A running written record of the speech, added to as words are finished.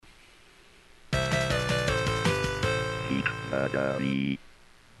The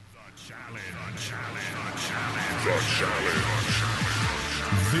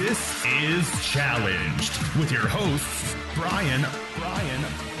This is Challenged with your hosts Bryan,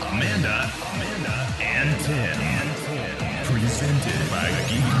 Amanda, and Tim. Presented by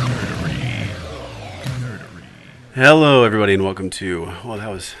Geek Nerdery. Hello, everybody, and welcome to. Well,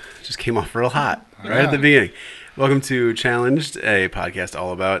 that was just came off real hot right at the beginning. Welcome to Challenged, a podcast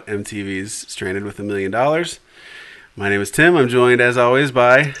all about MTV's Stranded with $1 Million. My name is Tim. I'm joined, as always,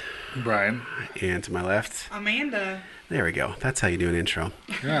 by Bryan. And to my left, Amanda. There we go. That's how you do an intro.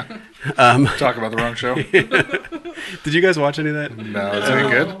 Yeah. Talk about the wrong show. Did you guys watch any of that? No, is it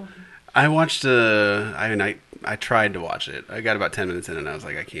good? I watched. I tried to watch it. I got about 10 minutes in, and I was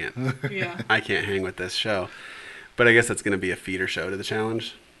like, I can't. Yeah. I can't hang with this show. But I guess that's going to be a feeder show to the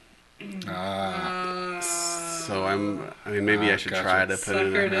challenge. So maybe I should gotcha. try to put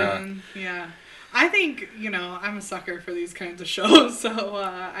it Suckered in. in. Yeah. I think, I'm a sucker for these kinds of shows, so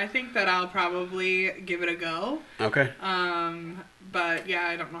I think that I'll probably give it a go. Okay. But yeah,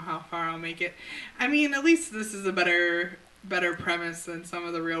 I don't know how far I'll make it. I mean, at least this is a better premise than some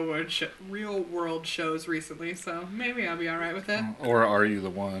of the real world shows recently, so maybe I'll be all right with it. Or are you the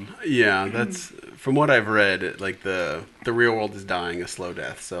one? Yeah, that's from what I've read. Like the real world is dying a slow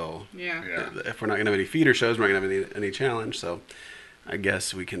death. So Yeah. if we're not gonna have any feeder shows, we're not gonna have any challenge. So I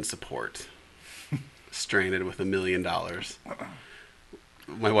guess we can support Stranded with $1 million.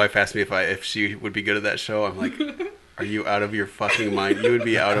 My wife asked me if she would be good at that show. I'm like, are you out of your fucking mind? You would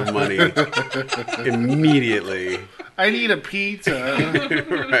be out of money immediately. I need a pizza.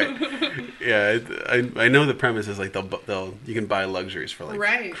 Right. Yeah, I know the premise is like you can buy luxuries for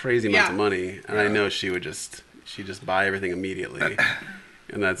like crazy amounts of money, and I know she just buy everything immediately,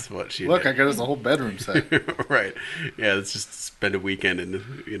 and that's what she Look, did. I got us a whole bedroom set. Right. Yeah, let's just spend a weekend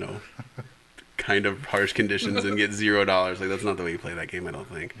in kind of harsh conditions and get $0. Like that's not the way you play that game, I don't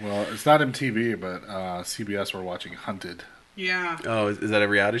think. Well, it's not MTV, but CBS were watching Hunted. Yeah. Oh, is that a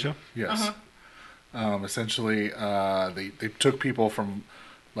reality show? Yes. Essentially, they took people from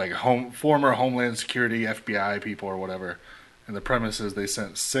like former Homeland Security, FBI people or whatever, and the premise is they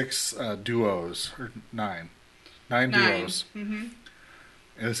sent 6 duos, or 9 duos. Mm-hmm.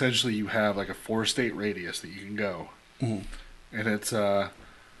 And essentially you have like a 4-state radius that you can go. Mm-hmm. And it's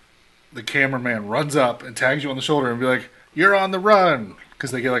the cameraman runs up and tags you on the shoulder and be like, "You're on the run,"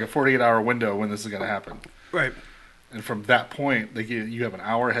 because they get like a 48-hour window when this is going to happen. Right. And from that point, you have an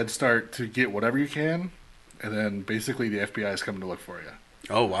hour head start to get whatever you can, and then basically the FBI is coming to look for you.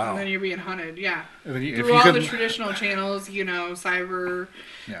 Oh wow. And then you're being hunted, yeah. And then Through all the traditional channels, cyber,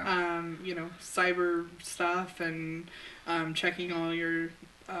 Yeah. Cyber stuff, and checking all your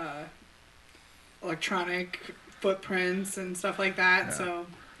electronic footprints and stuff like that. Yeah.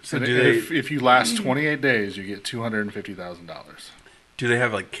 So and do they? if you last 28 days, you get $250,000. Do they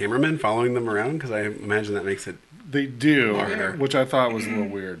have like cameramen following them around? Because I imagine that makes it. They do, Harder. which I thought was a little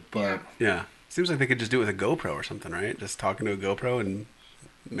weird, but Yeah. Seems like they could just do it with a GoPro or something, right? Just talking to a GoPro and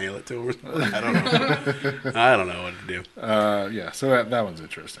mail it to them or something. I don't know. I don't know what to do. yeah. So that one's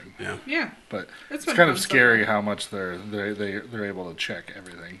interesting. Yeah. Yeah. But it's been kind of fun so scary far. how much they're able to check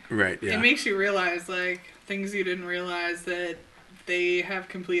everything. Right. Yeah. It makes you realize, like, things you didn't realize that they have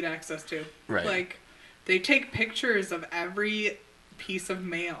complete access to. Right. Like, they take pictures of every piece of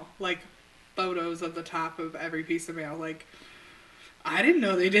mail. Like, photos of the top of every piece of mail. Like, I didn't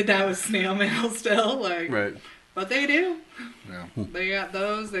know they did that with snail mail still. Like, Right. But they do. Yeah. They got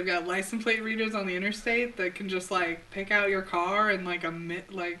those. They've got license plate readers on the interstate that can just, like, pick out your car in, like,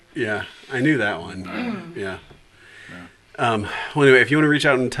 Yeah. I knew that one. Yeah. Well, anyway, if you want to reach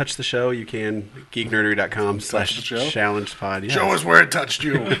out and touch the show, you can. geeknerdery.com/challengepod. Yeah. Show us where it touched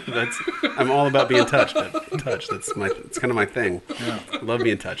you. I'm all about being touched. It's kind of my thing. Yeah. I love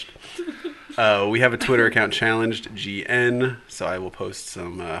being touched. We have a Twitter account, ChallengedGN, so I will post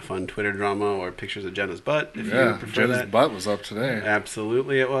some fun Twitter drama or pictures of Jenna's butt if you prefer Jenna's that. butt was up today.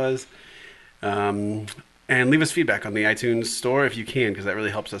 Absolutely, it was. And leave us feedback on the iTunes store if you can, because that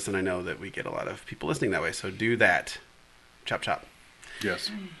really helps us, and I know that we get a lot of people listening that way. So do that. Chop chop. Yes.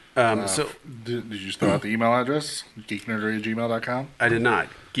 So Did you throw out the email address? geeknerdery@gmail.com? I did not.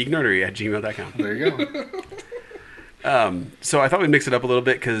 geeknerdery@gmail.com. There you go. So I thought we'd mix it up a little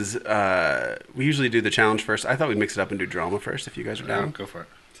bit because we usually do the challenge first. I thought we'd mix it up and do drama first if you guys are Yeah, down. go for it.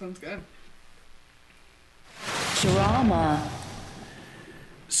 sounds good. drama.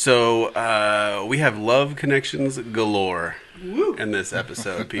 So we have love connections galore Woo. in this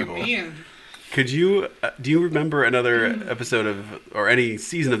episode, people. Man. Could you do you remember another episode of or any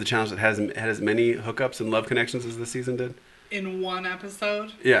season of the challenge that had as many hookups and love connections as this season did? In one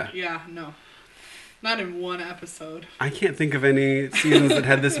episode? Yeah. Yeah, no. Not in one episode. I can't think of any seasons that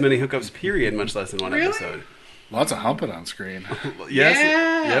had this many hookups, period, much less in one Really? episode. Lots of humping on screen. Yes.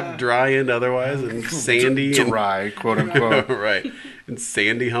 Yeah. Yep, dry and otherwise, and sandy. Dry, quote unquote. Right. And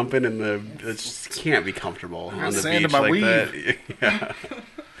sandy humping, and it just can't be comfortable on the sand in beach my like weave. that. Yeah.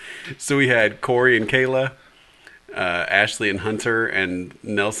 So we had Corey and Kayla, Ashley and Hunter, and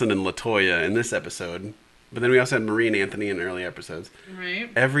Nelson and LaToya in this episode. But then we also had Marie and Anthony in early episodes. Right.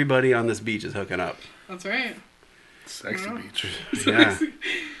 Everybody on this beach is hooking up. That's right. Sexy beach. Yeah.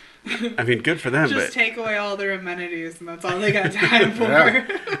 I mean, good for them, Just but take away all their amenities, and that's all they got time for. Yeah.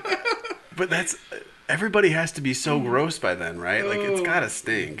 but that's everybody has to be so gross by then, right? Like it's Oh. gotta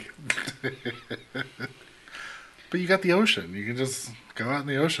stink. But you got the ocean. You can just go out in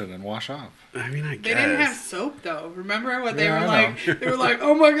the ocean and wash off. I mean, I They guess. didn't have soap though. Remember what they Yeah, were I like? They were like,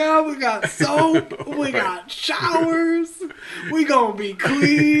 "Oh my god, we got soap, we got showers, we gonna be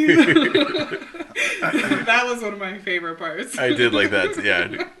clean." That was one of my favorite parts. I did like that.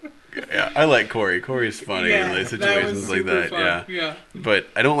 Yeah. Yeah, I like Corey. Corey's funny in like situations like super that. fun. Yeah. But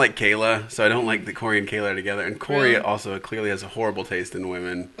I don't like Kayla, so I don't like that Corey and Kayla are together. And Corey Really? also clearly has a horrible taste in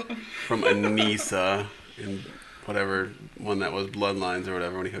women from Anissa and whatever one that was, Bloodlines or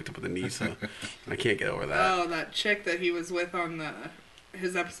whatever, when he hooked up with Anissa. I can't get over that. Oh, that chick that he was with on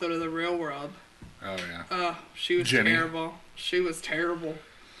his episode of The Real World. Oh, yeah. Oh, she was Jenny. terrible. She was terrible.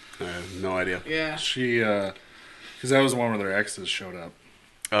 I have no idea. Yeah. She, because that was the one where their exes showed up.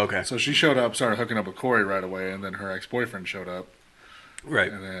 Okay. So she showed up, started hooking up with Corey right away, and then her ex-boyfriend showed up,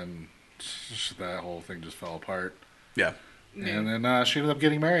 Right. and then that whole thing just fell apart. Yeah. And then she ended up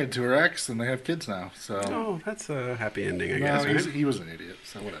getting married to her ex, and they have kids now. So Oh, that's a happy ending, I no, guess. Right? he was an idiot.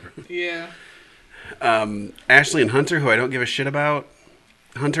 So whatever. Yeah. Ashley and Hunter, who I don't give a shit about.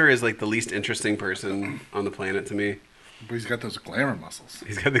 Hunter is like the least interesting person on the planet to me. But he's got those glamour muscles.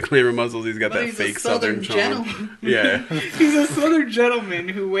 He's got the glamour muscles. He's got But that he's fake a southern charm. gentleman. Yeah. He's a southern gentleman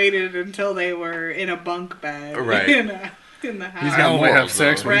who waited until they were in a bunk bed. Right. In the house. He's I got only morals, have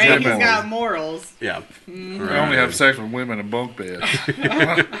sex though. when right? he's He's got got morals. Yeah. I only have sex with women in bunk beds.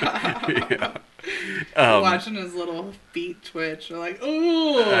 Yeah. Watching his little feet twitch. They're like,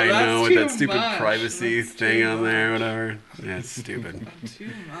 oh, I that's know, with too that stupid much. privacy That's thing too on there, much. whatever. Yeah, it's stupid. Too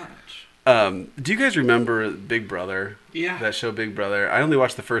much. Do you guys remember Big Brother? Yeah. That show Big Brother? I only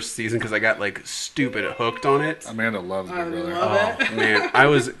watched the first season because I got like stupid hooked on it. Amanda loves Big I Brother. love it. Oh man, I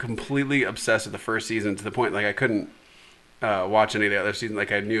was completely obsessed with the first season to the point like I couldn't watch any of the other seasons.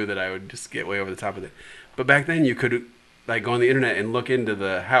 Like I knew that I would just get way over the top of it. But back then you could like go on the internet and look into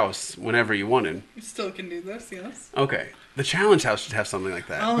the house whenever you wanted. You still can do this, yes. Okay, the challenge house should have something like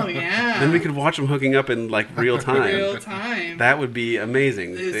that. Oh, yeah. Then we could watch them hooking up in like real time. Real time. That would be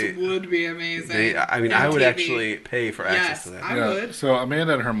amazing. This would be amazing. I would MTV. actually pay for access Yes, to that. I Yeah. would. So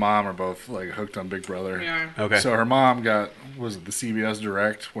Amanda and her mom are both like hooked on Big Brother. Yeah. Okay. So her mom got was it the CBS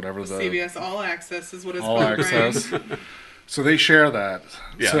Direct, whatever the CBS All Access is what it's All called, Access. right? So they share that.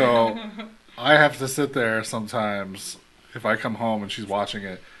 Yeah. So I have to sit there sometimes if I come home and she's watching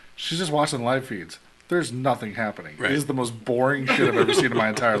it. She's just watching live feeds. There's nothing happening. Right. It is the most boring shit I've ever seen in my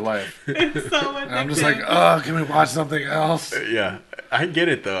entire life. It's so And I'm just addictive. like, oh, can we watch something else? Yeah, I get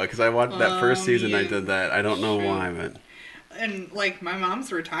it though because I watched that first season. I yeah. did that. I don't know Shoot. why, but And like my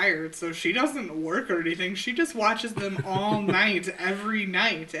mom's retired, so she doesn't work or anything. She just watches them all night, every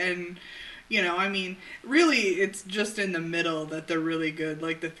night. And you know, I mean, really, it's just in the middle that they're really good.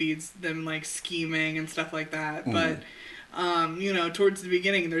 Like the feeds them like scheming and stuff like that. But you know, towards the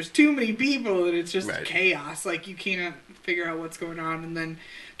beginning, there's too many people and it's just Right. chaos. Like you can't figure out what's going on. And then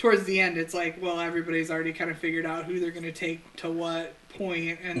towards the end, it's like, well, everybody's already kind of figured out who they're going to take to what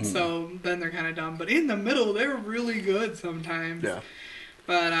point, and so then they're kind of dumb. But in the middle, they're really good sometimes. yeah.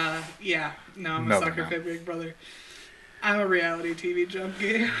 But yeah, no, I'm No, a they're sucker not. for Big Brother. I'm a reality TV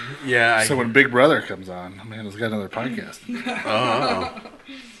junkie. Yeah. So when Big Brother comes on, Amanda's got another podcast.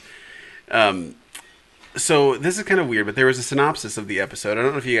 So this is kind of weird, but there was a synopsis of the episode. I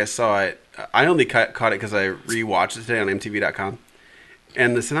don't know if you guys saw it. I only caught it because I rewatched it today on MTV.com.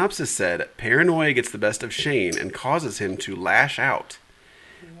 And the synopsis said, paranoia gets the best of Shane and causes him to lash out.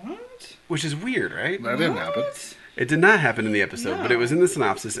 What? Which is weird, right? That didn't happen. It did not happen in the episode, but it No. was in the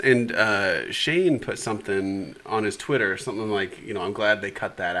synopsis. And Shane put something on his Twitter, something like, you know, I'm glad they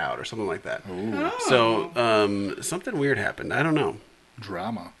cut that out or something like that. Oh. So something weird happened. I don't know.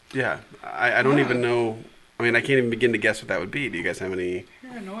 Drama. Yeah, I don't even know. I mean, I can't even begin to guess what that would be. Do you guys have any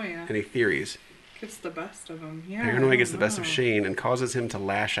Paranoia theories? gets the best of him. Yeah. Paranoia I gets the don't best of know. Shane and causes him to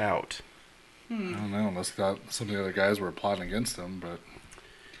lash out. I don't know, unless some of the other guys were plotting against him, but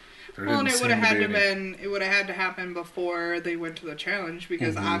There Well, and didn't it would seem have to had be to any. been. It would have had to happen before they went to the challenge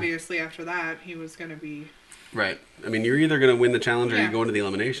because Mm-hmm. obviously after that he was going to be. Right. I mean, you're either going to win the challenge or Yeah. you're going to the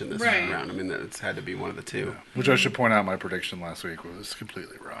elimination this Right. round. I mean, it's had to be one of the two. Which I should point out, my prediction last week was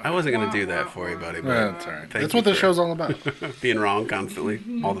completely wrong. I wasn't going to do Wah, that wah, for you, wah. buddy. Yeah, But that's all right. thank That's you what the for show's all about. being wrong constantly,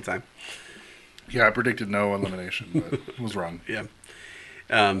 all the time. Yeah, I predicted no elimination, but was wrong. Yeah.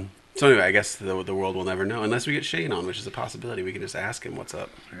 So anyway, I guess the world will never know unless we get Shane on, which is a possibility. We can just ask him what's up.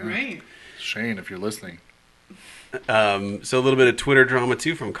 Yeah. Right. Shane, if you're listening. So a little bit of Twitter drama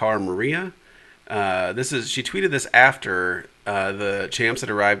too from Cara Maria. She tweeted this after the champs had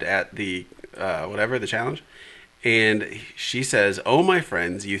arrived at the the challenge, and she says, "Oh my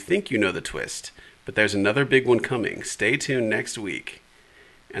friends, you think you know the twist, but there's another big one coming. Stay tuned next week."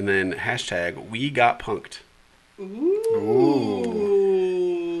 And then hashtag we got punked.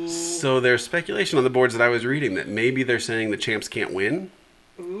 Ooh. So there's speculation on the boards that I was reading that maybe they're saying the champs can't win.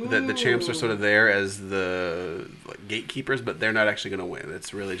 That the champs are sort of there as the gatekeepers, but they're not actually going to win.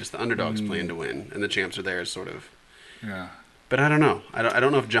 It's really just the underdogs playing to win, and the champs are there as sort of. Yeah. But I don't know. I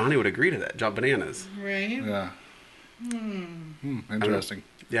don't know if Johnny would agree to that. John Bananas. Right. Yeah. Interesting.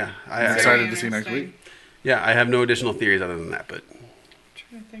 Yeah, I'm I excited to see next interesting. week. yeah, I have no additional theories other than that. But I'm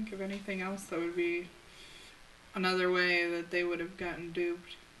trying to think of anything else that would be another way that they would have gotten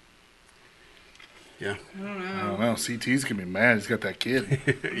duped. yeah, I don't I don't know. know. CT's gonna be mad. He's got that kid.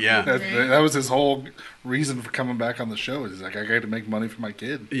 yeah, That was his whole reason for coming back on the show. He's like, I got to make money for my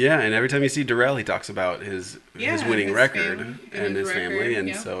kid. yeah. And every time you see Darrell, he talks about his winning his record family, and his family, record, and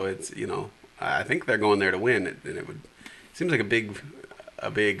yeah. so it's I think they're going there to win, and it seems like a big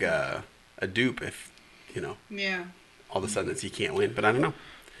dupe if Yeah. all of a sudden it's he can't win. But I don't know.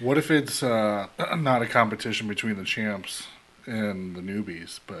 What if it's not a competition between the champs and the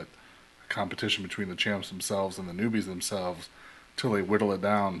newbies, but a competition between the champs themselves and the newbies themselves till they whittle it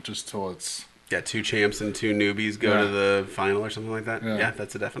down just till it's... Yeah, 2 champs and 2 newbies go Yeah. to the final or something like that. Yeah. Yeah,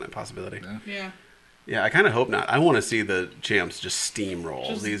 that's a definite possibility. Yeah. Yeah. Yeah, I kind of hope not. I want to see the champs just steamroll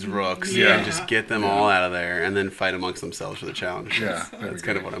Just- these rooks yeah. and just get them all out of there and then fight amongst themselves for the challenge. Yeah, that'd That's be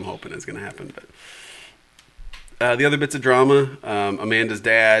kind of great. what I'm hoping is going to happen. But the other bits of drama, Amanda's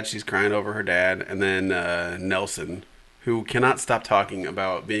dad, she's crying over her dad, and then Nelson, who cannot stop talking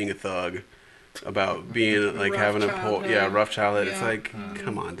about being a thug, about being like Rough having a childhood. rough childhood. It's Yeah. like,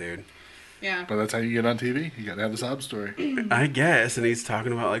 come on, dude. Yeah. But that's how you get on TV. You got to have the sob story. I guess, and he's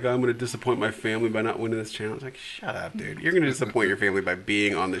talking about like, I'm going to disappoint my family by not winning this challenge. Like, shut up, dude. You're going to disappoint your family by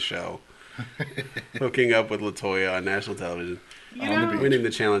being on the show, hooking up with Latoya on national television. You On the know, beach. Winning the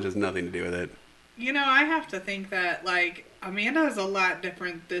challenge has nothing to do with it. I have to think that, like, Amanda is a lot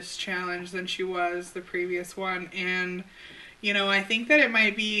different this challenge than she was the previous one. And, I think that it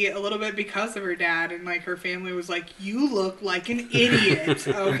might be a little bit because of her dad. And, like, her family was like, you look like an idiot,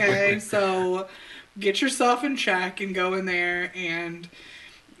 okay? So get yourself in check and go in there. And,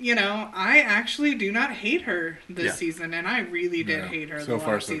 I actually do not hate her this Yeah. season. And I really did Yeah. hate her So the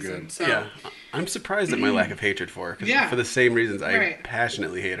far, last so season. good. So, Yeah, I'm surprised at my lack of hatred for her. 'Cause Yeah. for the same reasons I Right.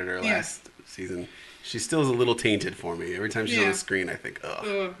 passionately hated her Yeah. last season. She still is a little tainted for me. Every time she's on Yeah. the screen, I think, ugh.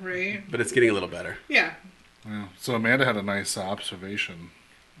 oh, right? But it's getting a little better. Yeah. Yeah. So Amanda had a nice observation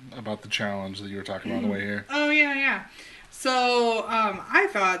about the challenge that you were talking about on the way here. Oh, yeah. So, I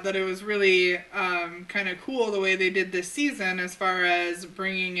thought that it was really kind of cool the way they did this season as far as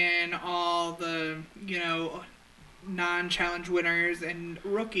bringing in all the, non-challenge winners and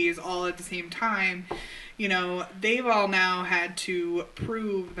rookies all at the same time. They've all now had to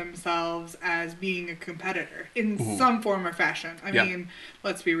prove themselves as being a competitor in some form or fashion. I Yeah. mean,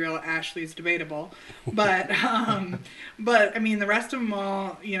 let's be real, Ashley's debatable. But, but I mean, the rest of them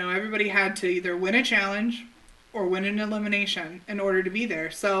all, everybody had to either win a challenge or win an elimination in order to be there.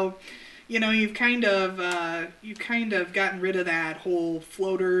 So, you've kind of gotten rid of that whole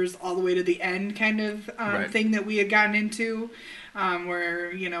floaters all the way to the end kind of Right. thing that we had gotten into,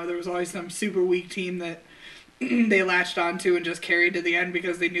 where there was always some super weak team that they latched onto and just carried to the end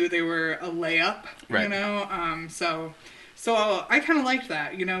because they knew they were a layup. Right. So I kind of liked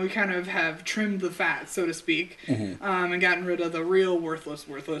that. We kind of have trimmed the fat, so to speak, and gotten rid of the real worthless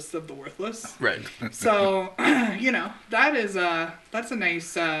of the worthless. Right. So, that's a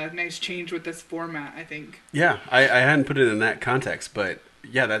nice change with this format, I think. Yeah, I hadn't put it in that context, but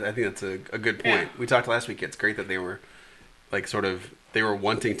yeah, I think that's a good point. Yeah. We talked last week. It's great that they were like they were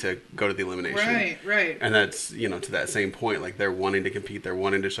wanting to go to the elimination. Right. And that's, to that same point, like they're wanting to compete, they're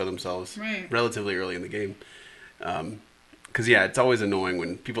wanting to show themselves Right. relatively early in the game. Because, it's always annoying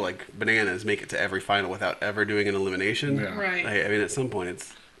when people like Bananas make it to every final without ever doing an elimination. Yeah. Right. I mean, at some point,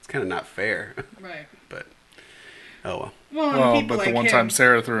 it's kind of not fair. Right. But Oh, well. Well, and Well, people but like the one him, time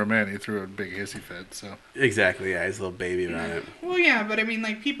Sarah threw him in, he threw a big hissy fit. So Exactly, yeah. He's a little baby about it. Well, yeah, but I mean,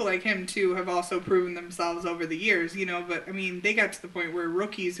 like, people like him, too, have also proven themselves over the years, you know, but I mean, they got to the point where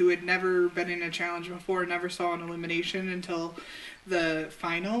rookies who had never been in a challenge before never saw an elimination until the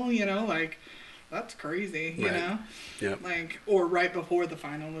final, you know, like, that's crazy, you Right. know? Yep. Like, or right before the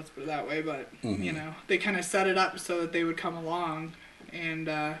final, let's put it that way, but, you know, they kind of set it up so that they would come along and,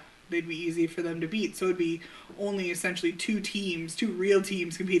 they'd be easy for them to beat. So it'd be only essentially two real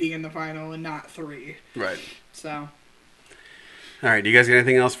teams competing in the final and not three. Right. So, All right, do you guys got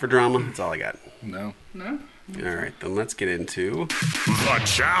anything else for drama? That's all I got. no. no? All right, then let's get into... The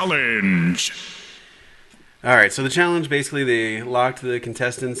challenge. All right, so the challenge, basically, they locked the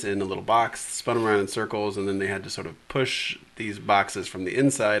contestants in a little box, spun them around in circles, and then they had to sort of push these boxes from the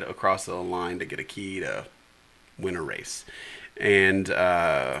inside across the line to get a key to win a race. And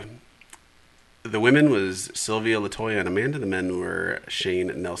the women was Sylvia, LaToya, and Amanda. The men were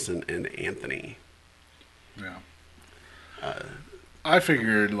Shane, Nelson, and Anthony. Yeah. I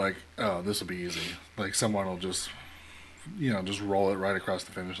figured, like, oh, this will be easy. Like, someone will just, just roll it right across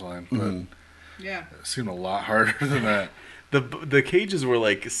the finish line. But Yeah. it seemed a lot harder than that. The cages were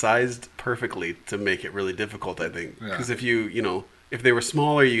like sized perfectly to make it really difficult, I think. Yeah. Because if they were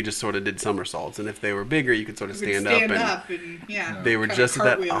smaller, you just sort of did somersaults, and if they were bigger, you could sort of stand up. And yeah. they were kinda just at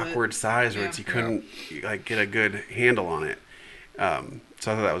that cartwheel it. awkward size where Yeah. you couldn't like get a good handle on it. So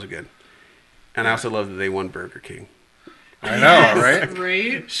I thought that was good. And I also love that they won Burger King. I know, right?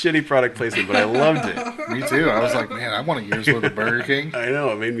 Right? Shitty product placement, but I loved it. Me too. I was like, man, I want a year's worth of Burger King. I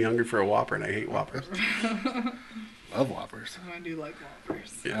know, it made me hungry for a Whopper, and I hate Whoppers. Love Whoppers. I do like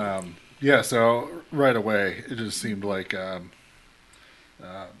Whoppers. Yeah. So right away, it just seemed like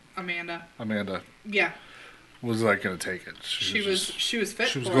Amanda. Amanda Yeah. was like going to take it. She was fit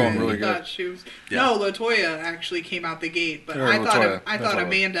she was for going it. really I thought good. She was. Yeah. No, LaToya actually came out the gate, but Or I LaToya, thought that's what it was.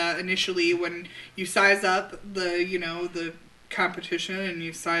 Amanda initially, when you size up the competition and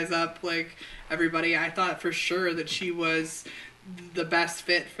you size up like everybody, I thought for sure that she was the best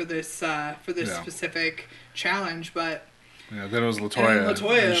fit for this Yeah. specific challenge, but Yeah, then it was LaToya. And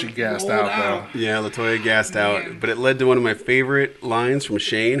LaToya and she gassed rolled out, though. Yeah, LaToya gassed Man. out, but it led to one of my favorite lines from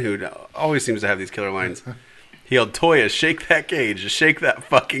Shane, who always seems to have these killer lines. He yelled, "Toya, shake that cage. Just shake that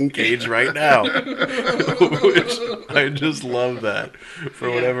fucking cage right now." Which I just love that. For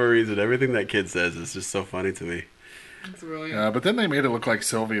Yeah. whatever reason, everything that kid says is just so funny to me. it's brilliant. Yeah, but then they made it look like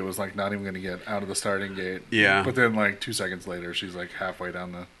Sylvia was like not even going to get out of the starting gate. Yeah. But then like 2 seconds later, she's like halfway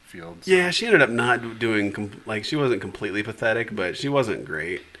down the field. So. Yeah, she ended up not doing, she wasn't completely pathetic, but she wasn't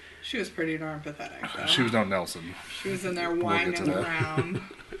great. She was pretty darn pathetic, though. She was no Nelson. She was in there get to whining that. around.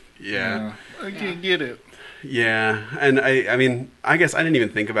 Yeah. I can't get it. Yeah, and I mean, I guess I didn't even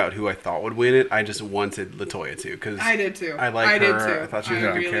think about who I thought would win it. I just wanted LaToya to, because I did too. I like I did her. too. I thought she was a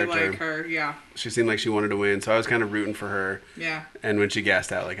good really character. like her. Yeah. She seemed like she wanted to win, so I was kind of rooting for her. Yeah. And when she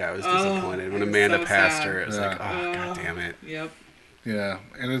gassed out, like, I was Oh, disappointed. When it was Amanda so passed sad. her, it was Yeah. like, oh, god damn it. Yep. Yeah,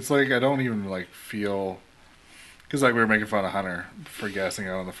 and it's like I don't even like feel because like we were making fun of Hunter for gassing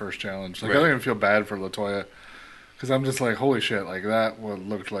out on the first challenge. Like I Right. don't even feel bad for LaToya because I'm just like, holy shit, like that what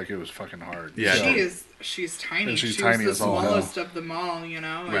looked like it was fucking hard. Yeah. So, She's tiny. And she's she tiny was the as all hell. smallest of them all, you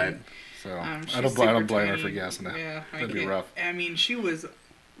know. and, Right. so she's I don't super blame her tiny. for gassing out. Yeah, That'd be rough. I mean, she was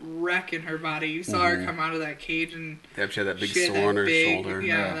wrecking her body. You saw her come out of that cage and Yep, she had that big she had sore on her big, shoulder.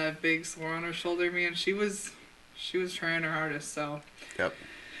 Yeah, that big sore on her shoulder. Man, she was trying her hardest. So Yep.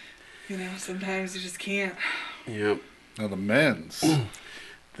 sometimes you just can't. Yep. Now the men's.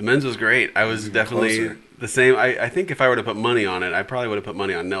 The men's was great. I was Even definitely closer. the same. I think if I were to put money on it, I probably would have put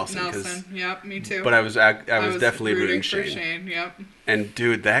money on Nelson. Nelson. Yep, me too. But I was definitely rooting for Shane. Yep. And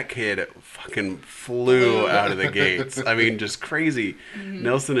dude, that kid fucking flew out of the gates. I mean, just crazy. Mm-hmm.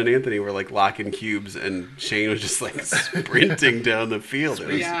 Nelson and Anthony were like locking cubes, and Shane was just like sprinting down the field. It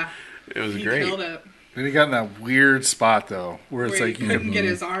was, Yeah. it was He great. killed it. Then he got in that weird spot though, where it's Where like he you couldn't get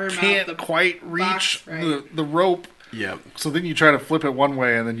his arm out can't the quite reach box, right. the rope. Yep. So then you try to flip it one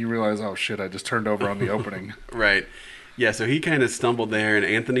way, and then you realize, oh shit, I just turned over on the opening. Right. Yeah, so he kind of stumbled there, and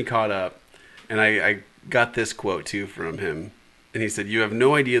Anthony caught up. And I got this quote, too, from him. And he said, "You have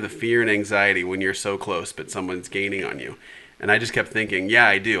no idea the fear and anxiety when you're so close, but someone's gaining on you." And I just kept thinking, yeah,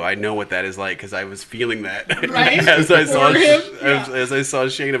 I do. I know what that is like, because I was feeling that. Right? as I saw For him? Yeah. as I saw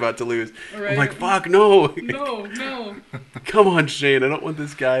Shane about to lose. Right. I'm like, fuck, no. No. Come on, Shane. I don't want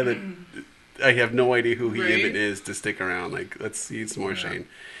this guy that I have no idea who he Right? even is to stick around. Like, let's see some more Shane.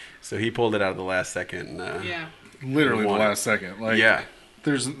 So he pulled it out at the last second. Yeah. Literally the Won it. last second. Like, Yeah.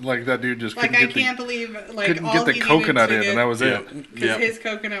 There's like that dude just Like, couldn't I get can't believe, like, couldn't all get the he needed coconut to in, get, and that was it. because his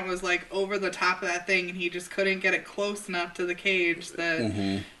coconut was, like, over the top of that thing, and he just couldn't get it close enough to the cage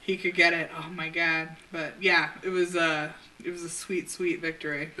that he could get it. Oh, my God. But, yeah, it was a sweet, sweet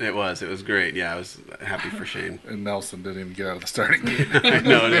victory. It was great. Yeah, I was happy for Shane. And Nelson didn't even get out of the starting gate. I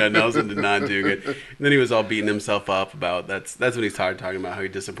know, yeah, Nelson did not do good. And then he was all beating himself up about that's when he started talking about how he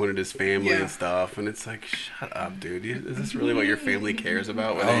disappointed his family and stuff. And it's like, shut up, dude. Is this really what your family cares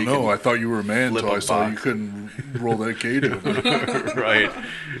about? I don't know. I thought you were a man flip until a I saw you box. couldn't roll that cage over. Right.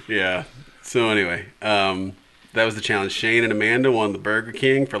 Yeah. So anyway, that was the challenge. Shane and Amanda won the Burger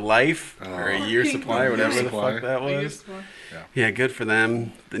King for life, or a year King supply, or whatever year the supply. fuck that was. Yeah, good for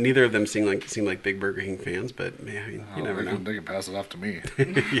them. Neither of them seemed like big Burger King fans, but man, I mean, you never know. They can pass it off to me.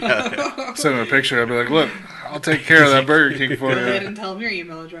 Yeah. Send them a picture. I'd be like, look, I'll take care of that Burger King for Go ahead you. and tell them your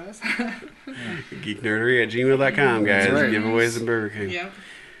email address. Geeknerdery@gmail.com, guys. That's right. Giveaways and Burger King. Yep.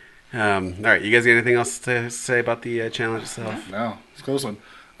 All right, you guys got anything else to say about the challenge itself? No, it's a close one.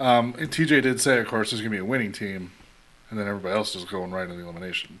 And TJ did say, of course, there's going to be a winning team, and then everybody else is going right in the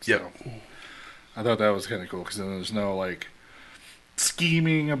elimination. So Yep. I thought that was kind of cool because then there's no, like,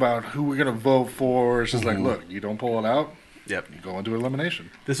 scheming about who we're going to vote for. It's just like, look, you don't pull it out, Yep. you go into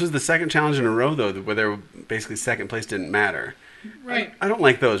elimination. This was the second challenge in a row, though, where they were basically second place didn't matter. Right. I don't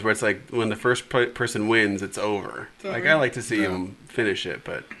like those where it's like when the first person wins, it's over. It's over. Like I like to see Yeah. them finish it,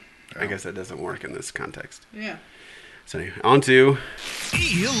 but I Yeah. guess that doesn't work in this context. Yeah. So anyway, on to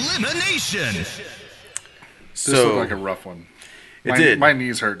Elimination. This looked like a rough one. It did. My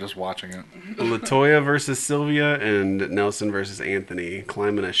knees hurt just watching it. Latoya versus Sylvia and Nelson versus Anthony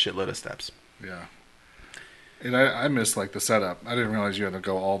climbing a shitload of steps. Yeah. And I missed, like, the setup. I didn't realize you had to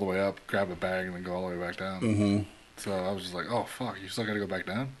go all the way up, grab a bag, and then go all the way back down. Mm-hmm. So I was just like, oh, fuck, you still got to go back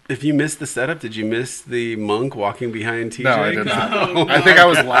down? If you missed the setup, did you miss the monk walking behind TJ? No, I did not. No. I think I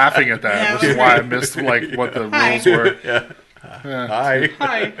was laughing at that, Yeah. which is why I missed, like, what the Hi. rules were. Yeah. Yeah. Hi.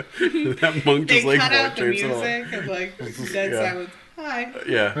 Hi. That monk They just like cut out the portraits it all. music and, like, dead Yeah. silence. Hi.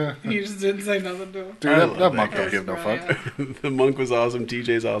 Yeah. And you just didn't say nothing to him. Dude, I that love that monk guy. don't give no fuck. Brilliant. The monk was awesome.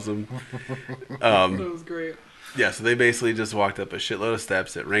 TJ's awesome. That was great. Yeah, so they basically just walked up a shitload of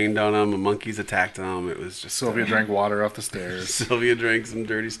steps. It rained on them. The monkeys attacked them. It was just Sylvia drank water off the stairs. Sylvia drank some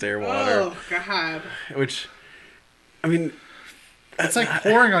dirty stair water, Oh, God. which, I mean, It's like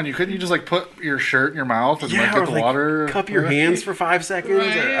pouring on you. Couldn't you just, like, put your shirt in your mouth and, like, or get the like water? cup your hands for 5 seconds.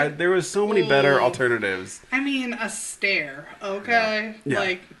 Right. There was so many better Ooh. alternatives. I mean, a stair, okay? Yeah.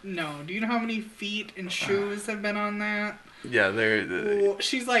 Like, no. Do you know how many feet and shoes have been on that? Yeah, they're Ooh,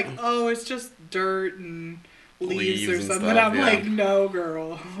 she's like, oh, it's just dirt and leaves or and something. stuff, I'm yeah. like, no,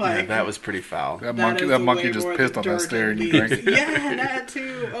 girl. Like, yeah, that was pretty foul. That that monkey is just way pissed more on that dirt stair and than you drank leaves. it. Yeah, that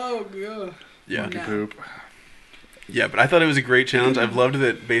too. Oh, God. Yeah. Monkey No. poop. Yeah, but I thought it was a great challenge. I've loved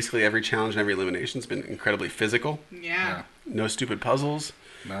that basically every challenge and every elimination's been incredibly physical. Yeah. No stupid puzzles.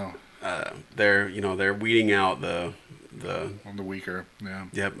 No. They're weeding out the On the weaker. Yeah.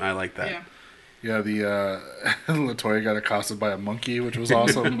 Yep, I like that. Yeah. Yeah, the Latoya got accosted by a monkey, which was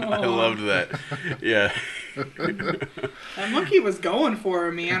awesome. I loved that. Yeah. That monkey was going for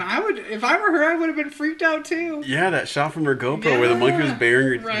her, man. If I were her, I would have been freaked out too. Yeah, that shot from her GoPro where the monkey was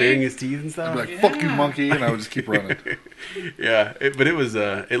baring Right. his teeth and stuff. I'd be like, fuck you, Yeah. monkey, and I would just keep running. Yeah, but it was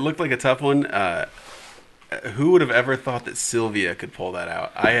it looked like a tough one. Who would have ever thought that Sylvia could pull that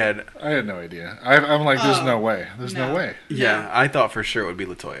out? I had no idea. I'm like, there's no way. There's no way. Yeah, I thought for sure it would be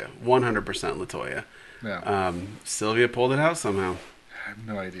Latoya. 100% Latoya. Yeah. Sylvia pulled it out somehow. I have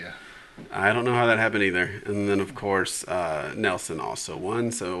no idea. I don't know how that happened either. And then, of course, Nelson also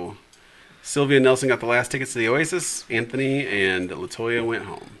won. So Sylvia and Nelson got the last tickets to the Oasis. Anthony and Latoya went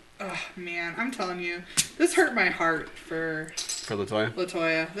home. Oh, man, I'm telling you, this hurt my heart for For Latoya?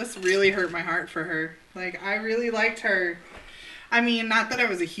 Latoya. This really hurt my heart for her. Like, I really liked her. I mean, not that I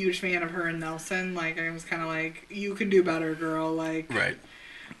was a huge fan of her and Nelson. Like, I was kind of like, you can do better, girl. Like, Right.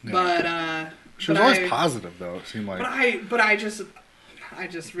 but She was but always I- positive, though, it seemed like. But I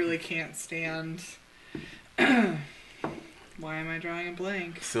just really can't stand. Why am I drawing a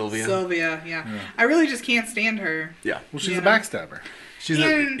blank? Sylvia? Sylvia, yeah. I really just can't stand her. Yeah. Well, she's Yeah. a backstabber. She's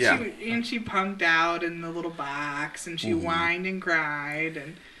And she punked out in the little box, and she whined and cried,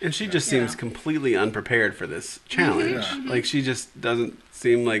 And she just Yeah. seems completely unprepared for this challenge. Yeah. Like, she just doesn't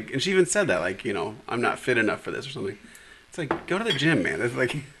seem like... And she even said that, like, I'm not fit enough for this or something. It's like, go to the gym, man. It's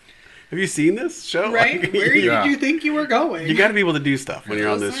like, have you seen this show? right? Like, Where Yeah. did you think you were going? You got to be able to do stuff when you're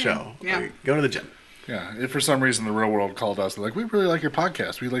on this That's show. right. Yeah. Like, go to the gym. Yeah, if for some reason the real world called us, they're like, we really like your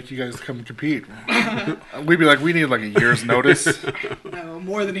podcast. We'd like you guys to come compete. We'd be like, we need like a year's notice. No,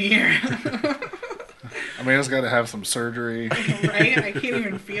 more than a year. Amanda's got to have some surgery. Right? I can't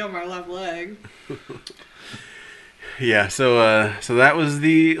even feel my left leg. Yeah, so that was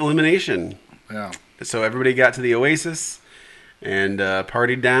the elimination. Yeah. So everybody got to the Oasis and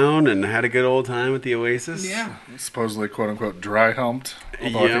partied down and had a good old time at the Oasis. Yeah. Supposedly, quote unquote, dry humped.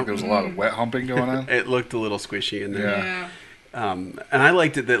 Although I Yep. think there was a lot of wet humping going on. It looked a little squishy in there. Yeah. Yeah. And I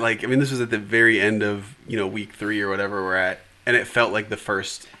liked it that, like, I mean, this was at the very end of, week 3 or whatever we're at, and it felt like the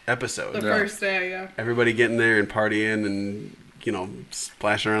first episode. The first day, yeah. Everybody getting there and partying and,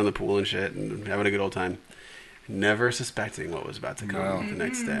 splashing around the pool and shit and having a good old time. Never suspecting what was about to come the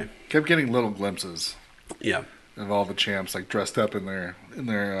next day. Kept getting little glimpses. Yeah. Of all the champs, like dressed up in their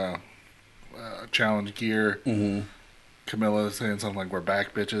challenge gear. Mm-hmm. Camilla saying something like "we're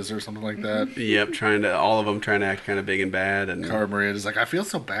back, bitches" or something like that. Yep, all of them trying to act kind of big and bad, and Cara Maria is like, "I feel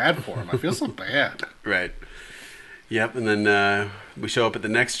so bad for him. I feel so bad." Right. Yep, and then we show up at the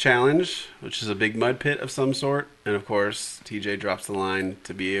next challenge, which is a big mud pit of some sort, and of course TJ drops the line,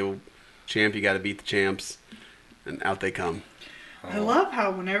 "To be a champ, you got to beat the champs," and out they come. I love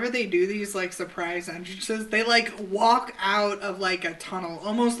how whenever they do these like surprise entrances, they like walk out of like a tunnel,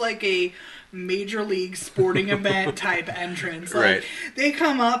 almost like a major league sporting event type entrance. Like, right. They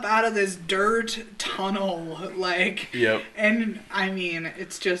come up out of this dirt tunnel, like, yep. And I mean,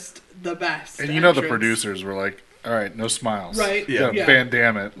 it's just the best. And the producers were like, "All right, no smiles, right? Yeah, Van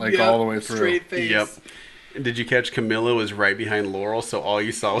Damme it, like all the way through." Straight face. Yep. Did you catch Camilla was right behind Laurel, so all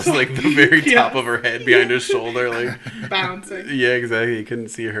you saw was like the very top of her head behind her shoulder, like bouncing. Yeah, exactly. You couldn't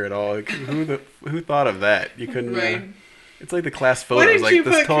see her at all. Like, who thought of that? You couldn't. Right. It's like the class photos. Like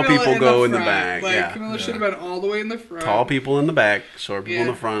the tall people go in the back. Like yeah. Camilla should have been all the way in the front. Tall people in the back, short people in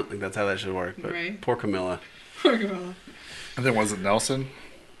the front. Like that's how that should work. But poor Camilla. Poor Camilla. And then was it Nelson?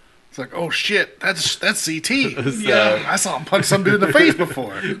 It's like, oh shit, that's CT. I saw him punch some dude in the face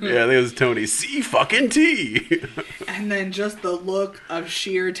before. Yeah, there was Tony C fucking T. And then just the look of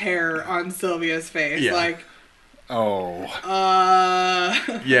sheer terror on Sylvia's face, like, oh,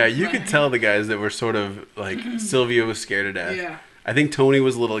 yeah, you could tell the guys that were sort of like Sylvia was scared to death. Yeah. I think Tony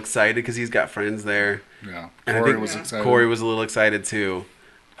was a little excited because he's got friends there. Yeah, and Corey I think was excited. Corey was a little excited too.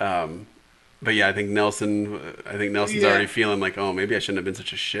 But yeah, I think Nelson's already feeling like, oh, maybe I shouldn't have been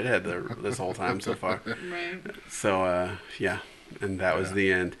such a shithead this whole time so far. Right. So yeah, and that was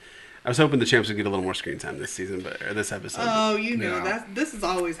the end. I was hoping the champs would get a little more screen time this season, or this episode. Oh, this is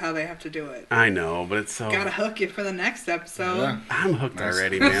always how they have to do it. I know, but it's so gotta hook you for the next episode. Yeah. I'm hooked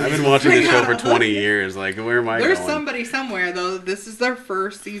already, man. I've been watching this show for 20 years. Like, where am I There's going? somebody somewhere though. This is their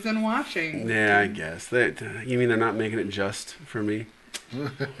first season watching. Yeah, I guess. You mean they're not making it just for me?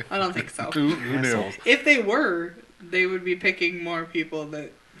 I don't think so. Who knew? If they were, they would be picking more people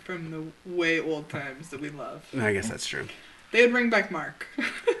that from the way old times that we love. I guess that's true. They would bring back Mark.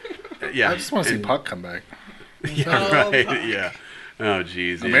 Yeah, I just want to see Puck come back. Yeah, right. Puck. Yeah. Oh,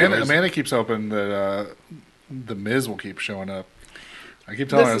 jeez. Amanda keeps hoping that the Miz will keep showing up. I keep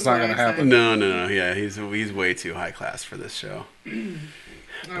telling her it's not going to happen. No. Yeah, he's way too high class for this show.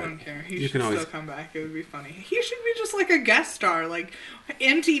 I don't care. He should still come back. It would be funny. He should be just like a guest star. Like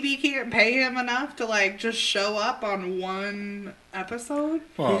MTV can't pay him enough to like just show up on one episode.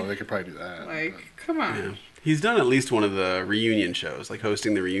 Well, they could probably do that. Like, come on. Yeah. He's done at least one of the reunion shows, like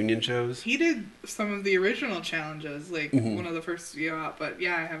hosting the reunion shows. He did some of the original challenges, like one of the first out. But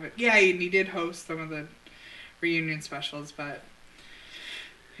yeah, I haven't. Yeah, and he did host some of the reunion specials, but.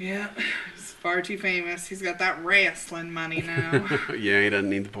 Yeah, he's far too famous. He's got that wrestling money now. Yeah, he doesn't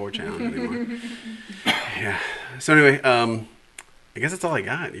need the poor challenge anymore. Yeah. So anyway, I guess that's all I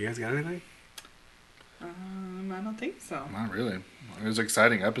got. You guys got anything? I don't think so. Not really. It was an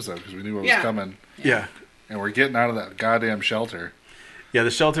exciting episode because we knew what was coming. Yeah. And we're getting out of that goddamn shelter. Yeah, the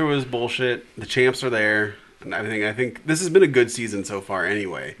shelter was bullshit. The champs are there. And I think this has been a good season so far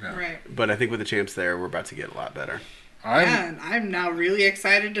anyway. Yeah. Right. But I think with the champs there, we're about to get a lot better. And I'm now really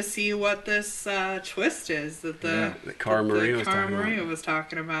excited to see what this twist is that that Cara Maria was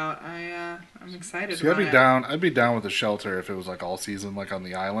talking about. I'm excited. See, about I'd be down with the shelter if it was like all season, like on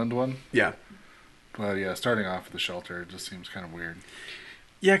the island one. Yeah. But yeah, starting off with the shelter just seems kind of weird.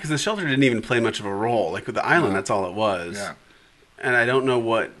 Yeah, because the shelter didn't even play much of a role. Like with the island, that's all it was. Yeah. And I don't know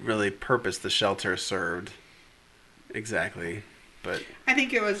what really purpose the shelter served exactly, but I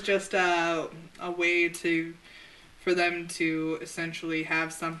think it was just a way for them to essentially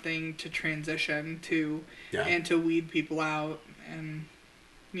have something to transition to and to weed people out. And,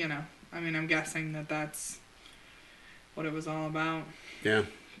 I'm guessing that's what it was all about. Yeah.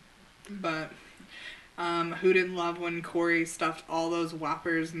 But Who didn't love when Corey stuffed all those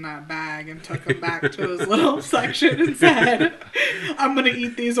Whoppers in that bag and took them back to his little section and said, I'm going to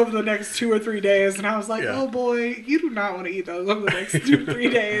eat these over the next 2 or 3 days. And I was like, oh boy, you do not want to eat those over the next 2 or 3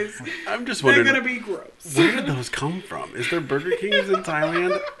 days. I'm just wondering. They're going to be gross. Where did those come from? Is there Burger Kings in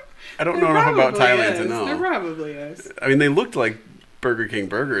Thailand? I don't know enough about Thailand to know. There probably is. I mean, they looked like Burger King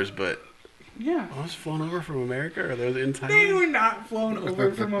burgers, but yeah. Are those flown over from America? Or are those in Thailand? They were not flown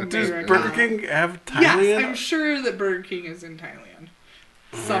over from America. Does Burger King have Thailand? Yes, I'm sure that Burger King is in Thailand.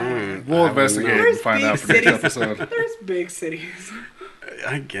 Somewhere. We'll investigate and find out for next episode. There's big cities.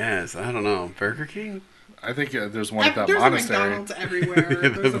 I guess. I don't know. Burger King? I think there's one at that there's monastery. McDonald's everywhere.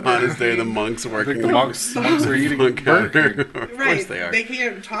 The monastery, the monks I working. think the monks are eating Burger King. Of right. course they are. They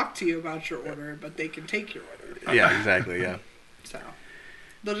can't talk to you about your order, but they can take your order. Yeah, exactly, yeah. So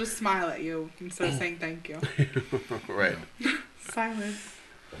they'll just smile at you instead of saying thank you. Right. Silence.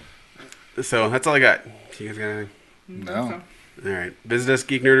 So that's all I got. You guys got anything? No. All right. Visit us,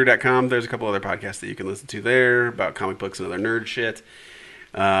 geeknerder.com. There's a couple other podcasts that you can listen to there about comic books and other nerd shit.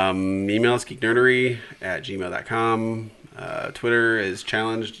 Email us, geeknerdery@gmail.com. Twitter is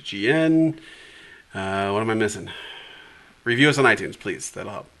challengedgn. What am I missing? Review us on iTunes, please.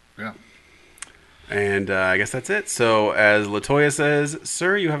 That'll help. Yeah. And I guess that's it. So, as Latoya says,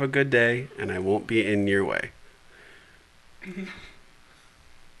 sir, you have a good day, and I won't be in your way. I'm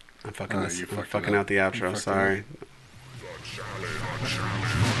fucking, I'm fucking out the outro. Sorry.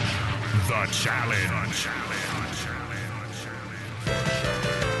 The challenge.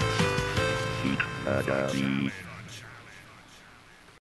 Geek Nerdery.